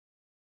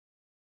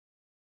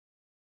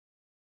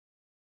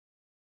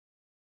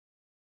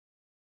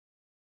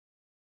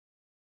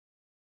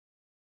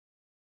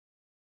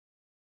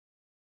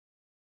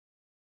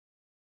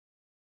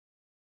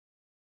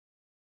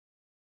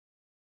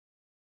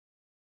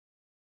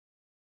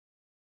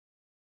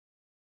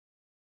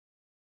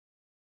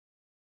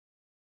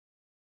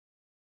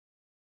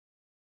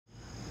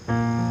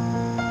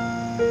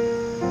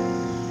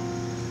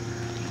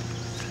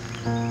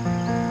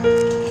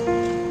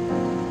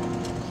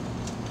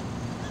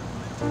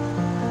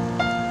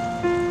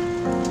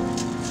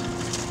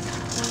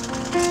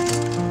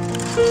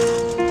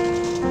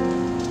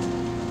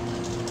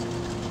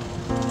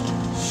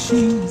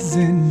She's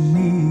in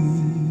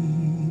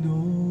need,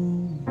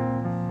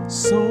 oh,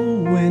 so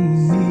in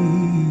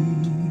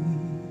need.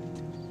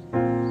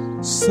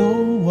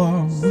 So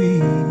are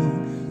we,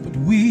 but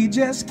we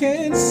just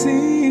can't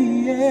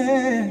see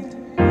it.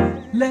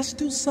 Let's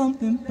do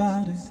something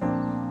about it.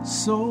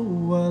 So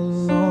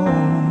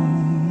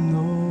alone,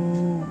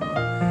 oh,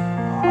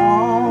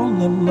 all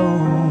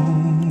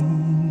alone.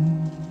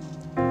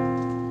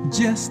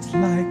 Just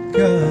like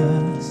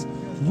us,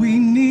 we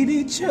need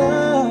each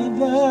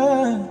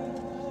other.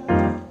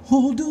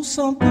 Who'll do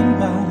something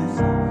about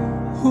it?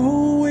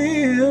 Who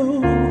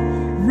will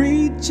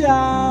reach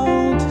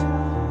out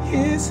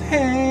his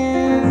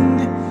hand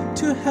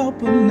to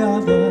help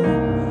another?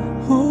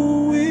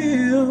 Who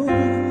will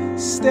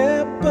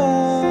step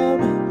up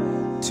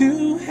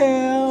to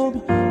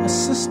help a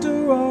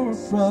sister or a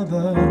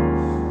brother?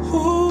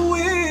 Who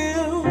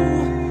will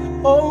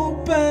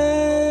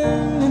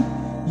open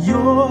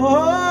your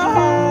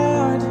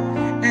heart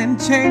and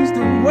change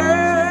the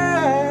world?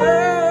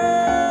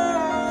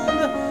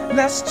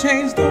 Let's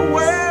change the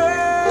world.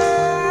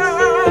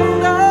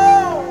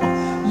 Oh,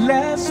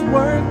 let's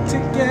work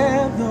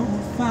together,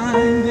 we'll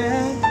find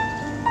it.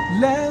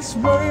 Let's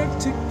work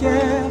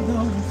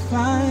together, we'll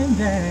find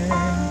that.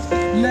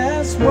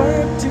 Let's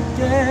work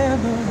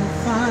together, we'll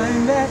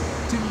find that.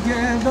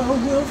 Together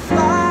we'll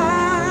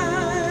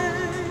fly.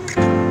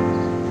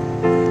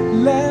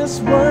 Let's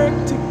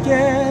work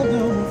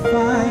together, we'll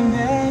find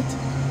that.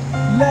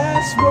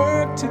 Let's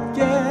work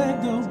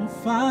together, we'll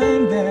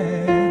find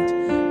that.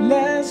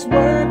 Let's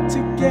work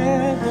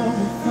together,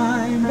 we'll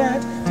find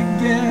that.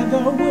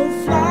 Together we'll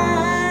fly.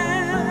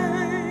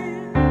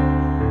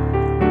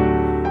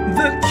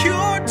 The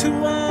cure to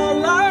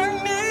all our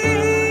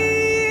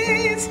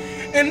needs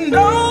and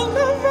all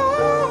of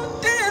our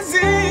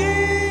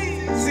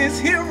disease is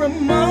here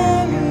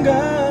among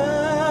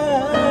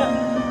us.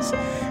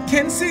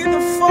 Can see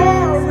the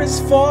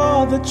forest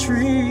for the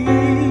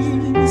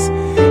trees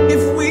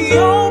if we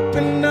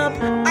open up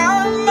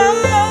our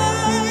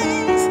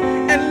minds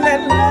and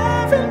let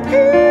love and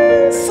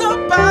peace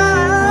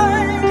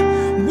abide.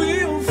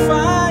 We'll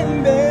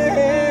find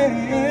them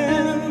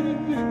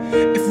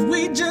if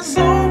we just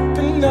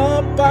open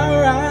up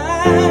our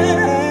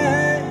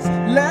eyes.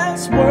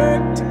 Let's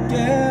work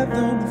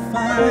together, we'll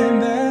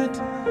find that.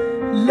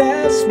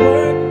 Let's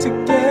work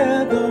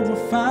together, we'll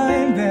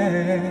find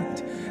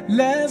that.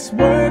 Let's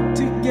work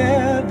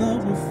together,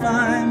 we'll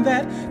find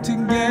that.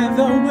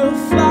 Together we'll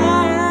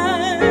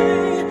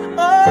fly.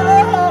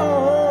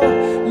 Oh,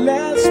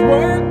 let's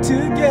work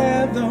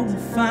together, we'll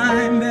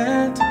find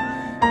that.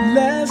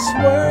 Let's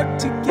work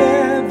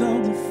together,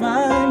 we'll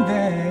find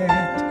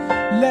that.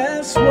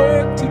 Let's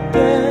work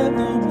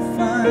together, we'll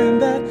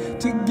find that.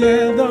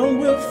 Together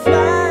we'll fly.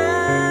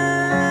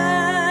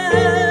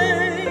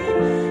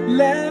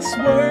 Let's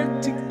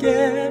work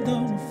together,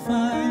 we'll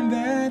find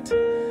that.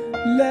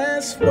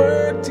 Let's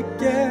work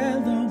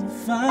together, we'll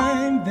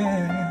find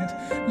that.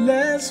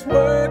 Let's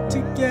work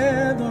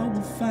together,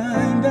 we'll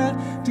find that.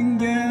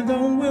 Together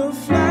we'll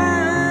fly.